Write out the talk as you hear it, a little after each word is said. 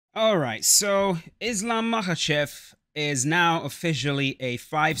All right, so Islam Makhachev is now officially a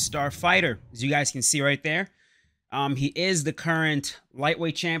five-star fighter, as you guys can see right there. He is the current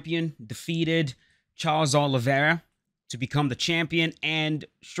lightweight champion, defeated Charles Oliveira to become the champion, and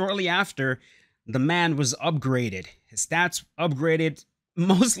shortly after, the man was upgraded. His stats upgraded,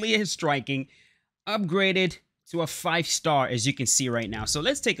 mostly his striking, upgraded to a five-star, as you can see right now. So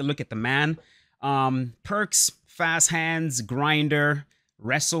let's take a look at the man. Perks, fast hands, grinder,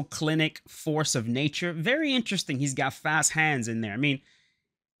 wrestle clinic, force of nature. Very interesting. He's got fast hands in there. I mean,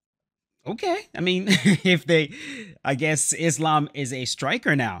 okay. I mean, if they, I guess Islam is a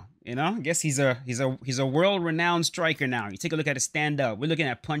striker now. You know, I guess he's a world-renowned striker now. You take a look at his stand-up. We're looking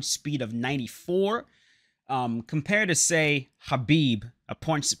at punch speed of 94, compared to say Habib, a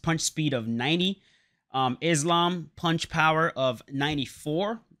punch speed of 90. Islam punch power of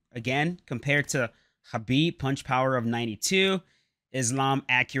 94. Again, compared to Habib punch power of 92. Islam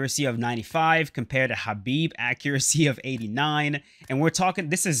accuracy of 95 compared to Habib accuracy of 89. And we're talking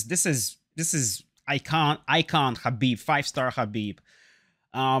this is icon Habib, five-star Habib.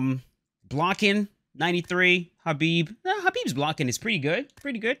 Blocking 93 Habib. Habib's blocking is pretty good.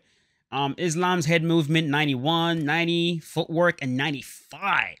 Pretty good. Islam's head movement 91, 90 footwork and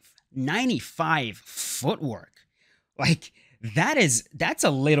 95. 95 footwork. Like that's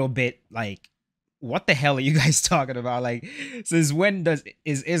a little bit like what the hell are you guys talking about? Like, since when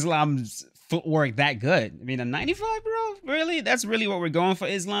is Islam's footwork that good? I mean, a 95, bro? Really? That's really what we're going for,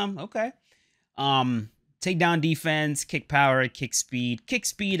 Islam? Okay. Takedown defense, kick power, kick speed. Kick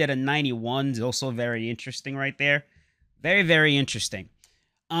speed at a 91 is also very interesting right there. Very, very interesting.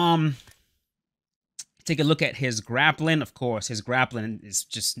 Take a look at his grappling. Of course, his grappling is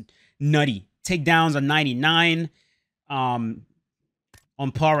just nutty. Takedowns a 99.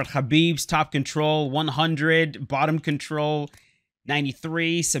 On par with Habib's. Top control 100, bottom control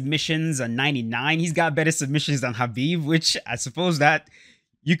 93, submissions a 99. He's got better submissions than Habib, which I suppose that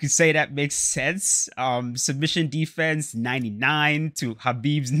you could say that makes sense. Submission defense 99 to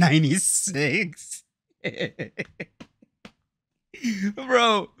Habib's 96.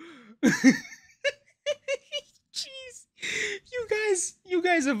 Bro. Jeez. You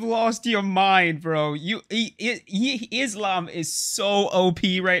guys have lost your mind, bro. Islam is so OP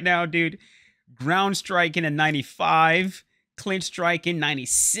right now, dude. Ground striking at 95, clinch striking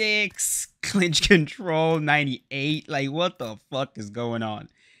 96, clinch control 98. Like, what the fuck is going on?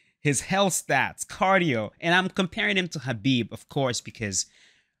 His health stats, cardio, and I'm comparing him to Habib, of course, because,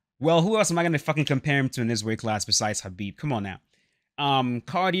 well, who else am I gonna fucking compare him to in this weight class besides Habib? Come on now.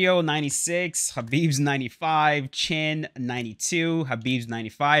 Cardio 96, Habib's 95, chin 92, Habib's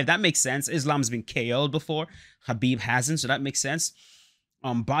 95. That makes sense. Islam's been KO'd before, Habib hasn't, so that makes sense.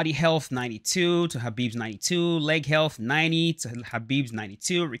 Body health 92 to Habib's 92, leg health 90 to Habib's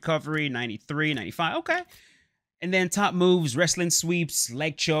 92, recovery 93, 95. Okay. And then top moves, wrestling sweeps,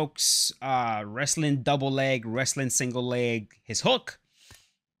 leg chokes, wrestling double leg, wrestling single leg, his hook.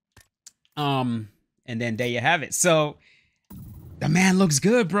 And then there you have it. So the man looks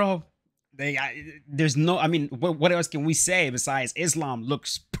good, bro. There's no, I mean, what else can we say besides Islam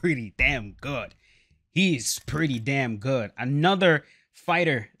looks pretty damn good. He's pretty damn good. Another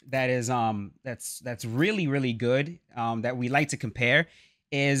fighter that is that's really really good that we like to compare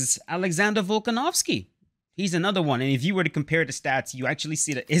is Alexander Volkanovski. He's another one, and if you were to compare the stats, you actually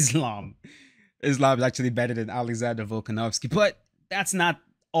see that Islam is actually better than Alexander Volkanovski. But that's not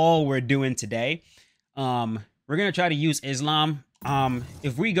all we're doing today. We're gonna try to use Islam.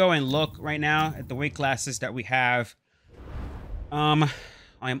 If we go and look right now at the weight classes that we have, I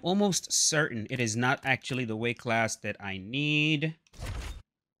am almost certain it is not actually the weight class that I need.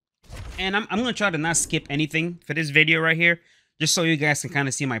 And I'm going to try to not skip anything for this video right here, just so you guys can kind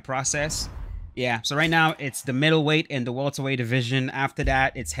of see my process. Yeah, so right now it's the middleweight and the welterweight division. After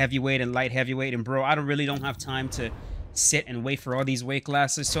that, it's heavyweight and light heavyweight. And bro, I don't have time to sit and wait for all these weight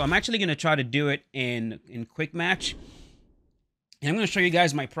classes. So I'm actually going to try to do it in quick match. And I'm going to show you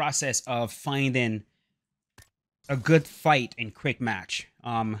guys my process of finding a good fight in quick match.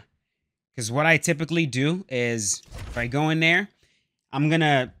 Because what I typically do is if I go in there,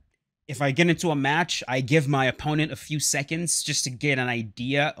 if I get into a match, I give my opponent a few seconds just to get an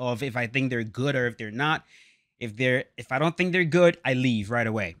idea of if I think they're good or if they're not. If I don't think they're good, I leave right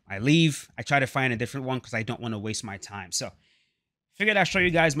away. I leave. I try to find a different one because I don't want to waste my time. So figured I'll show you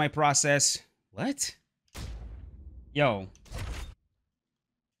guys my process. What? Yo.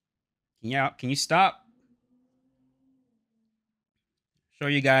 Can you stop? Show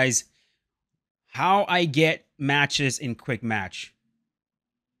you guys how I get matches in quick match.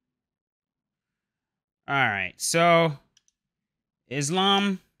 All right, so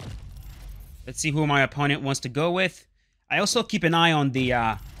Islam Let's see who my opponent wants to go with. I also keep an eye on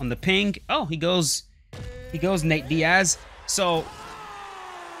the ping. Oh, he goes Nate Diaz. So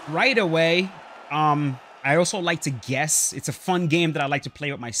right away, I also like to guess. It's a fun game that I like to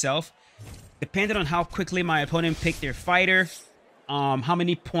play with myself. Depending on how quickly my opponent picked their fighter, how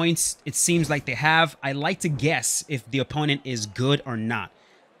many points it seems like they have, I like to guess if the opponent is good or not.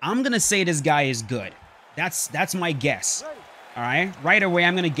 I'm gonna say this guy is good. That's my guess. All right, right away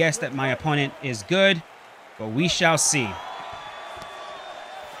I'm gonna guess that my opponent is good, but we shall see.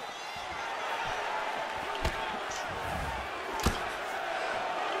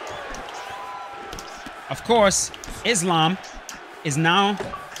 Of course, Islam is now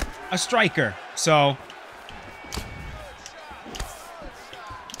a striker, so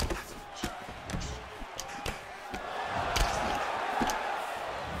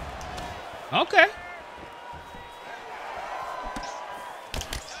okay.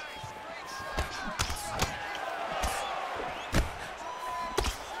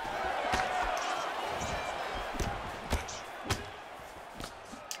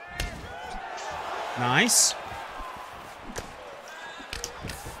 Nice.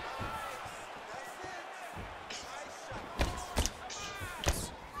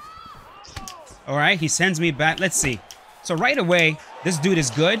 All right, he sends me back. Let's see. So right away, this dude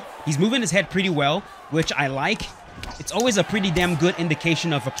is good. He's moving his head pretty well, which I like. It's always a pretty damn good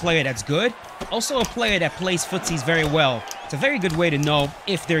indication of a player that's good. Also a player that plays footsies very well. It's a very good way to know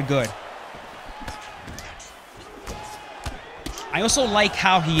if they're good. I also like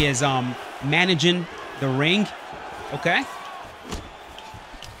how he is managing the ring. Okay.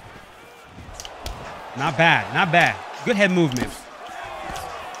 Not bad, not bad. Good head movement.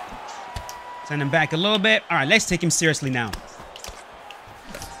 Send him back a little bit. All right, let's take him seriously now.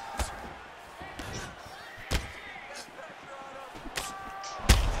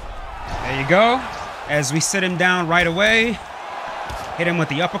 There you go. As we sit him down right away. Hit him with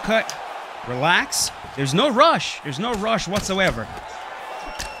the uppercut. Relax. There's no rush. There's no rush whatsoever.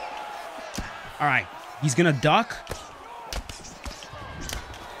 All right. He's going to duck.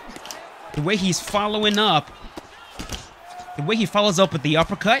 The way he's following up. The way he follows up with the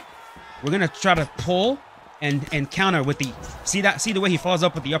uppercut. We're going to try to pull and counter with the... See that? See the way he follows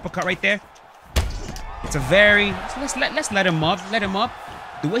up with the uppercut right there? It's a very... Let's let him up. Let him up.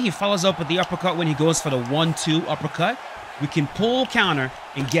 The way he follows up with the uppercut when he goes for the 1-2 uppercut. We can pull, counter,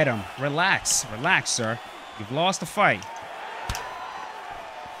 and get him. Relax. Relax, sir. You've lost the fight.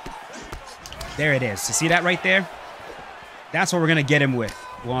 There it is. You see that right there? That's what we're going to get him with.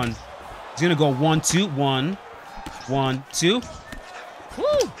 One. He's going to go 1-2. 1, 1, 2. Woo!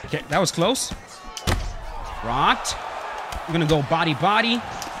 Okay, that was close. Rocked. We're going to go body, body.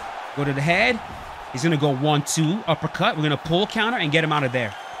 Go to the head. He's going to go 1-2 uppercut. We're going to pull, counter, and get him out of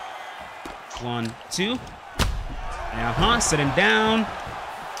there. 1, 2. Sit him down.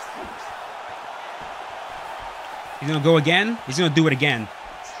 He's going to go again. He's going to do it again.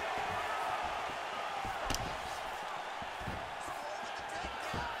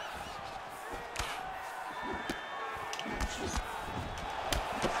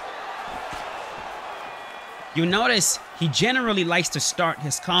 You notice he generally likes to start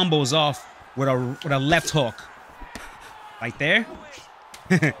his combos off with a left hook. Right there.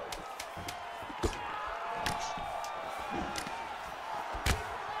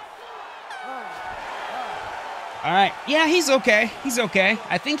 All right. Yeah, he's okay. He's okay.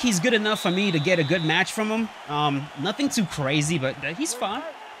 I think he's good enough for me to get a good match from him. Nothing too crazy, but he's fine.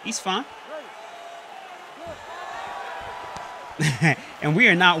 He's fine. And we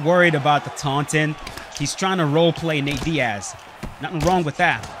are not worried about the taunting. He's trying to role play Nate Diaz. Nothing wrong with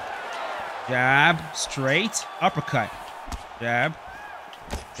that. Jab, straight, uppercut. Jab,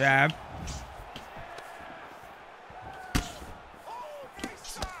 jab.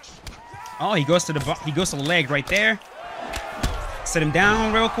 Oh, he goes to the leg right there. Set him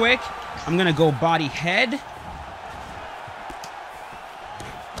down real quick. I'm gonna go body head.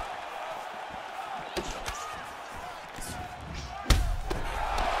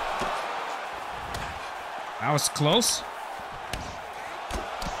 That was close.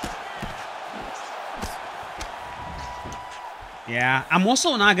 Yeah, I'm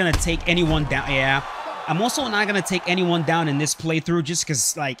also not gonna take anyone down. Yeah, I'm also not gonna take anyone down in this playthrough just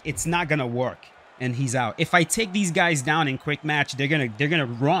because like it's not gonna work and he's out. If I take these guys down in quick match, they're gonna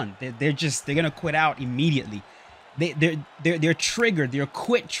run. They're gonna quit out immediately. Their trigger, their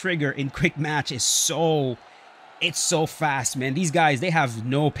quit trigger in quick match is so fast, man. These guys, they have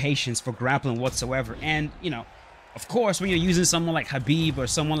no patience for grappling whatsoever. And, you know, of course, when you're using someone like Khabib or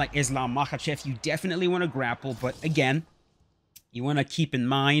someone like Islam Makhachev, you definitely want to grapple. But again, you want to keep in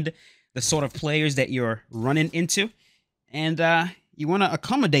mind the sort of players that you're running into, and you want to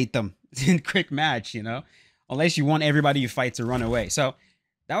accommodate them in quick match, you know, unless you want everybody you fight to run away. So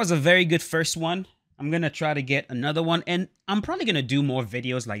that was a very good first one. I'm going to try to get another one, and I'm probably going to do more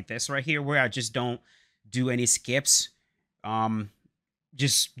videos like this right here where I just don't do any skips.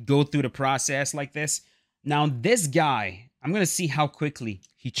 Just go through the process like this. Now, this guy, I'm going to see how quickly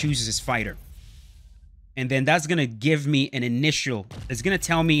he chooses his fighter. And then that's going to give me an initial. It's going to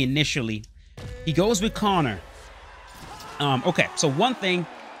tell me initially. He goes with Connor. Okay, so one thing,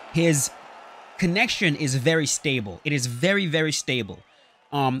 his connection is very stable. It is very, very stable.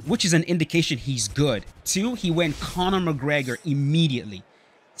 Which is an indication he's good. 2, he went Conor McGregor immediately.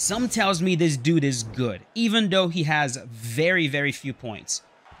 Some tells me this dude is good, even though he has very, very few points.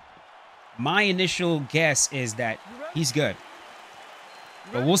 My initial guess is that he's good.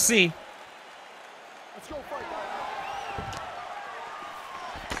 But we'll see. Let's go fight.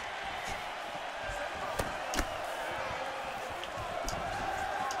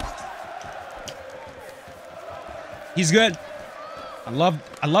 He's good. I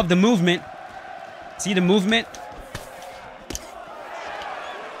love the movement. See the movement?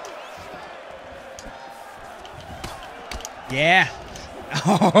 Yeah.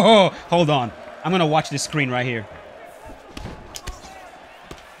 Oh, hold on. I'm gonna watch this screen right here.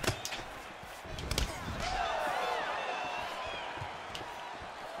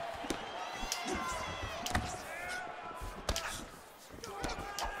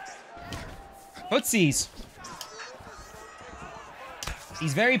 Footsies.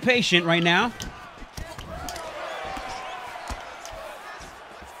 He's very patient right now.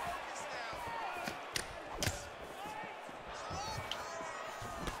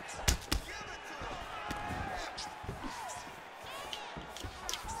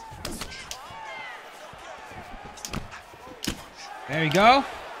 There you go.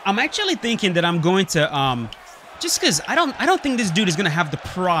 I'm actually thinking that I'm going to just because I don't think this dude is gonna have the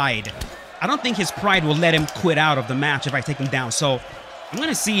pride. I don't think his pride will let him quit out of the match if I take him down. So I'm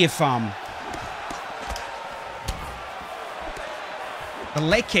gonna see if the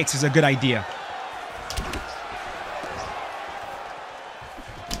leg kicks is a good idea.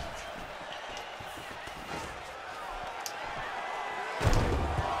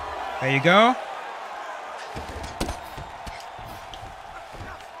 There you go.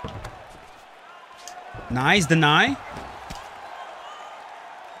 Nice deny.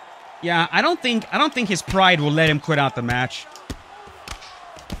 Yeah, I don't think his pride will let him quit out the match.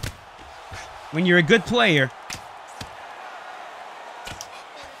 When you're a good player,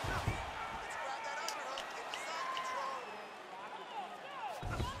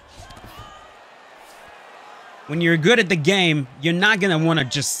 when you're good at the game, you're not gonna want to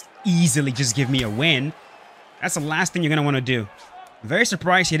just easily just give me a win. That's the last thing you're gonna want to do. I'm very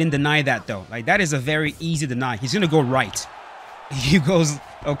surprised he didn't deny that though. Like, that is a very easy deny. He's gonna go right. He goes,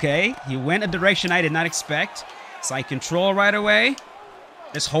 okay. He went a direction I did not expect. Side control right away.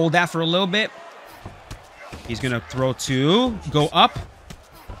 Let's hold that for a little bit. He's gonna throw 2. Go up.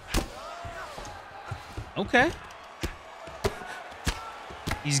 Okay.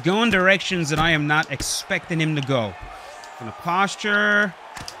 He's going directions that I am not expecting him to go. Gonna posture.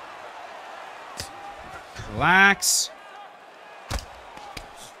 Relax.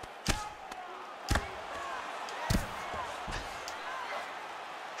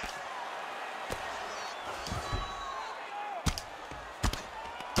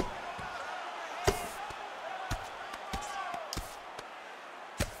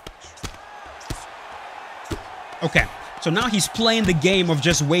 Okay, so now he's playing the game of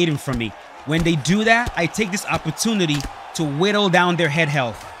just waiting for me. When they do that, I take this opportunity to whittle down their head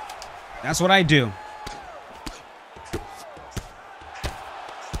health. That's what I do.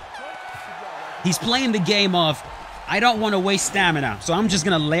 He's playing the game of, I don't want to waste stamina, so I'm just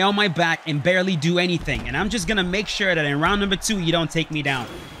going to lay on my back and barely do anything. And I'm just going to make sure that in round number 2, you don't take me down.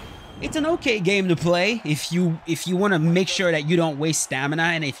 It's an okay game to play if you want to make sure that you don't waste stamina,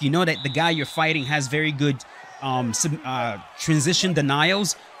 and if you know that the guy you're fighting has very good transition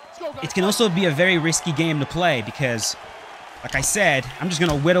denials. It can also be a very risky game to play because, like I said, I'm just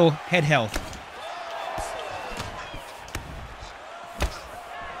gonna whittle head health.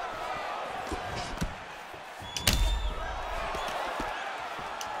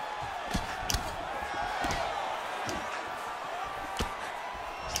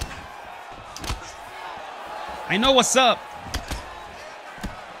 I know what's up.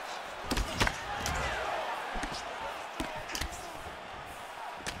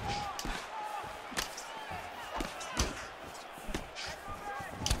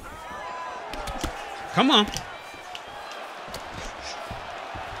 Come on.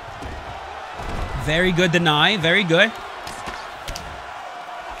 Very good deny. Very good.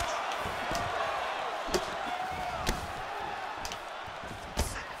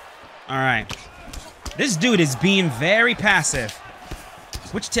 All right. This dude is being very passive,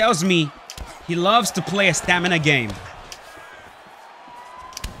 which tells me he loves to play a stamina game.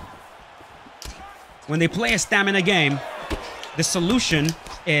 When they play a stamina game, the solution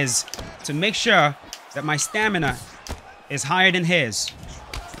is to make sure that my stamina is higher than his.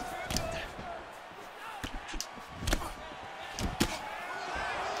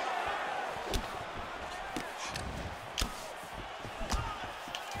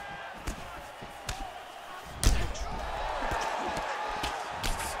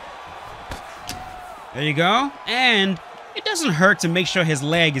 There you go. And it doesn't hurt to make sure his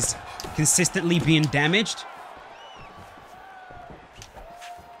leg is consistently being damaged.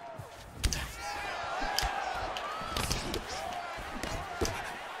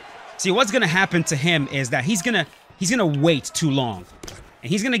 See, what's gonna happen to him is that he's gonna wait too long.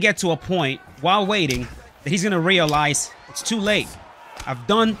 And he's gonna get to a point while waiting that he's gonna realize it's too late. I've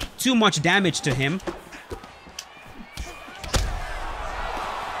done too much damage to him.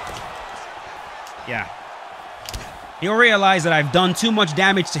 Yeah. He'll realize that I've done too much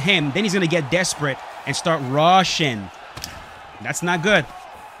damage to him. Then he's going to get desperate and start rushing. That's not good.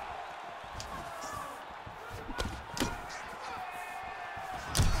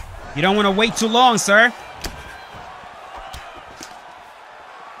 You don't want to wait too long, sir.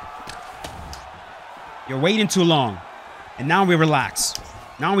 You're waiting too long. And now we relax.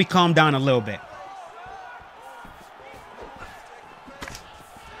 Now we calm down a little bit.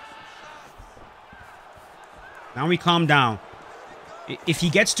 Now we calm down. If he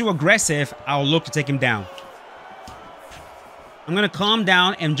gets too aggressive, I'll look to take him down. I'm going to calm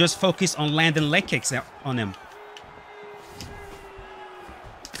down and just focus on landing leg kicks on him.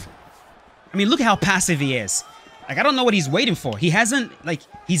 I mean, look how passive he is. Like, I don't know what he's waiting for. He hasn't, like,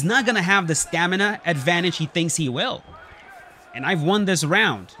 he's not going to have the stamina advantage he thinks he will. And I've won this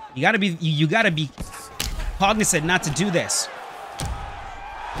round. You got to be cognizant not to do this.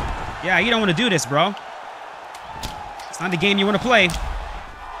 Yeah, you don't want to do this, bro. It's not the game you want to play.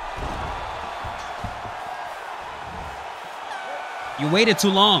 You waited too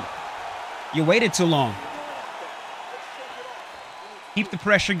long. You waited too long. Keep the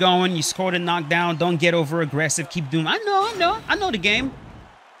pressure going. You scored a knockdown. Don't get over aggressive. Keep doing. I know the game.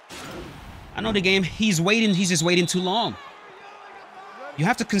 I know the game. He's waiting. He's just waiting too long. You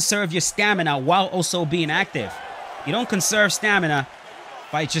have to conserve your stamina while also being active. You don't conserve stamina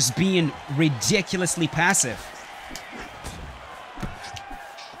by just being ridiculously passive.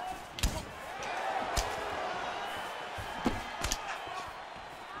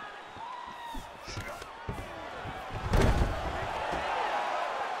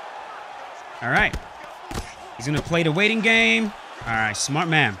 All right. He's going to play the waiting game. All right, smart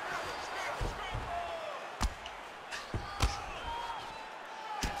man.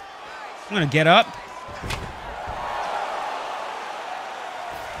 I'm going to get up.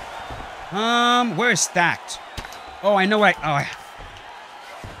 Where's stacked? Oh, I know what I'm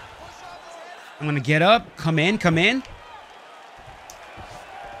going to get up. Come in.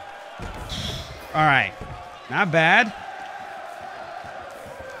 All right. Not bad.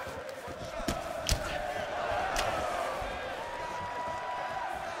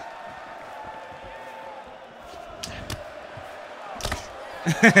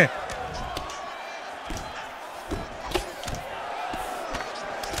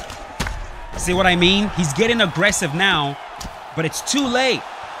 See what I mean? He's getting aggressive now, but it's too late.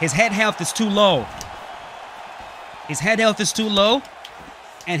 His head health is too low. His head health is too low,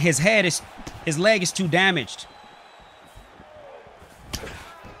 and his leg is too damaged.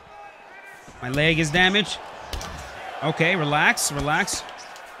 My leg is damaged. Okay, relax.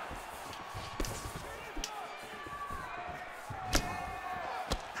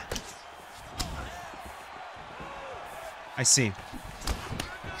 I see.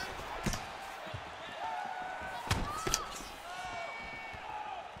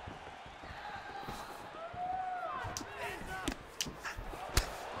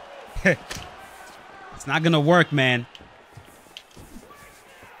 It's not gonna work, man.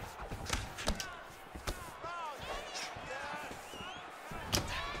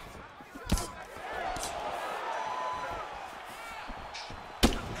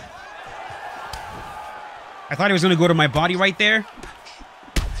 I thought he was gonna go to my body right there.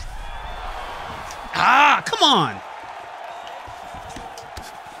 Ah, come on.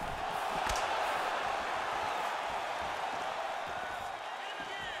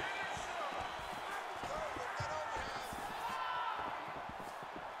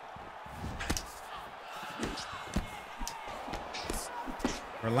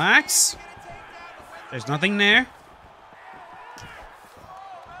 Relax. There's nothing there.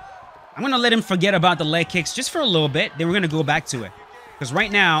 I'm going to let him forget about the leg kicks just for a little bit. Then we're going to go back to it. Because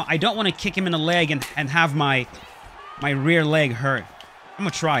right now, I don't want to kick him in the leg and have my rear leg hurt. I'm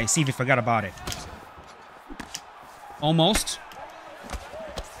going to try, see if he forgot about it. Almost.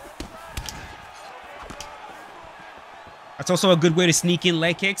 That's also a good way to sneak in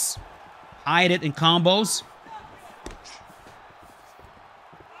leg kicks. Hide it in combos.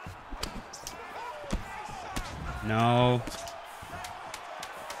 No.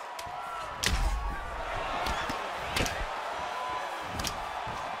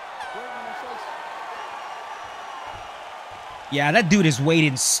 Yeah, that dude is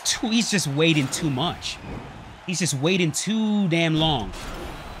waiting he's just waiting too much. He's just waiting too damn long.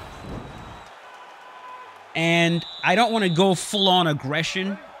 And I don't want to go full-on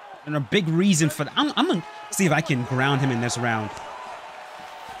aggression. And a big reason for that. I'm going to see if I can ground him in this round.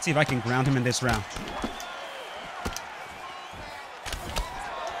 See if I can ground him in this round.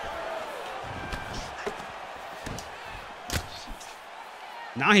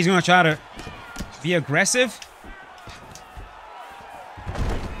 Now he's going to try to be aggressive.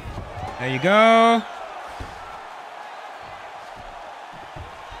 There you go.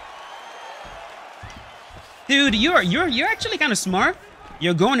 Dude, you're actually kind of smart.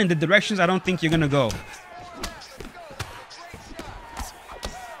 You're going in the directions I don't think you're gonna go.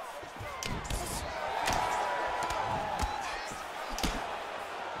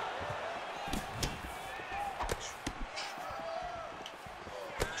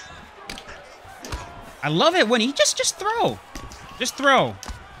 I love it when he just throw. Just throw.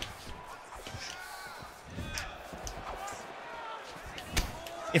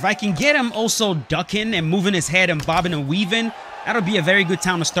 If I can get him also ducking and moving his head and bobbing and weaving, that'll be a very good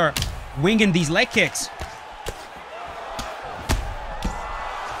time to start winging these leg kicks.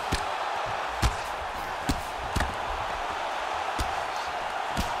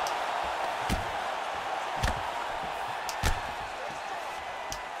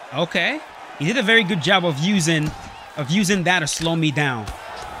 Okay. He did a very good job of using that to slow me down.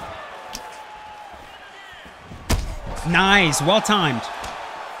 Nice. Well timed.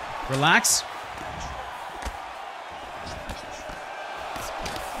 Relax.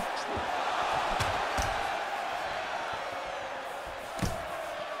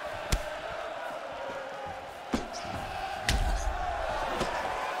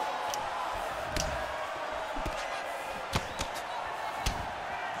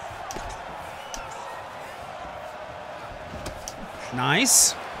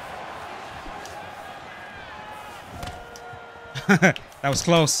 Nice. That was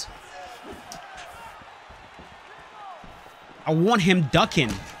close. I want him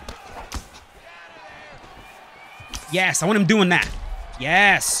ducking. Yes, I want him doing that.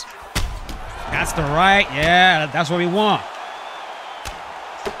 Yes. That's the right. Yeah, that's what we want.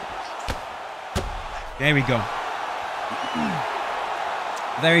 There we go.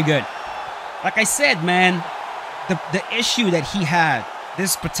 Very good. Like I said, man, the issue that he had,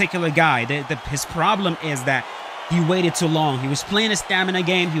 this particular guy, his problem is that he waited too long. He was playing a stamina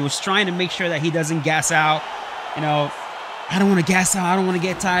game. He was trying to make sure that he doesn't gas out. You know, I don't want to gas out. I don't want to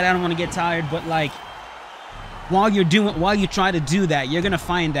get tired. I don't want to get tired. But like, while you try to do that, you're going to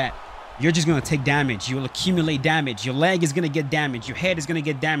find that you're just going to take damage. You'll accumulate damage. Your leg is going to get damaged. Your head is going to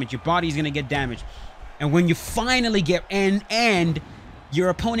get damaged. Your body is going to get damaged. And when you finally get and your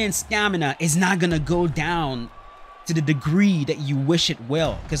opponent's stamina is not going to go down to the degree that you wish it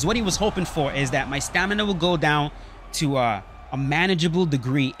will. Because what he was hoping for is that my stamina will go down to a manageable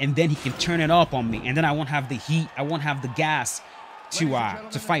degree, and then he can turn it up on me, and then I won't have the heat, I won't have the gas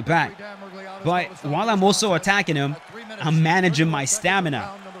to fight back. But while I'm also attacking him, I'm managing my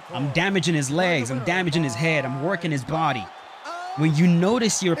stamina. I'm damaging his legs, I'm damaging his head, I'm working his body. When you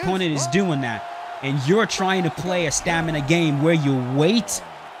notice your opponent is doing that, and you're trying to play a stamina game where you wait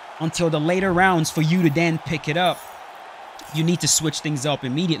until the later rounds for you to then pick it up, you need to switch things up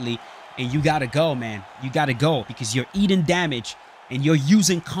immediately. And you gotta go, man. You gotta go because you're eating damage and you're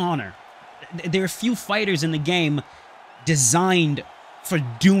using Connor. There are few fighters in the game designed for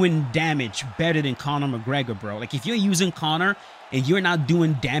doing damage better than Conor McGregor, bro. Like, if you're using Connor and you're not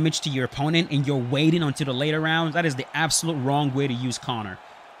doing damage to your opponent and you're waiting until the later rounds, that is the absolute wrong way to use Connor.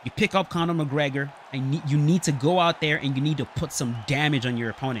 You pick up Conor McGregor and you need to go out there and you need to put some damage on your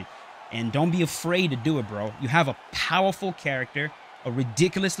opponent. And don't be afraid to do it, bro. You have a powerful character, a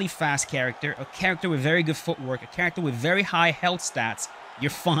ridiculously fast character, a character with very good footwork, a character with very high health stats.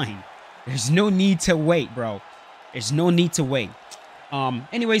 You're fine. There's no need to wait, bro. There's no need to wait.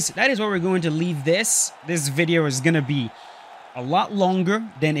 Anyways, that is where we're going to leave this. This video is going to be a lot longer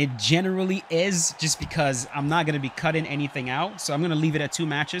than it generally is, just because I'm not going to be cutting anything out. So I'm going to leave it at 2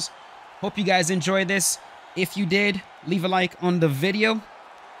 matches. Hope you guys enjoyed this. If you did, leave a like on the video.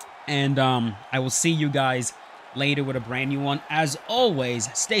 And I will see you guys later with a brand new one. As always,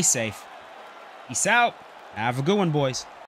 stay safe. Peace out. Have a good one, boys.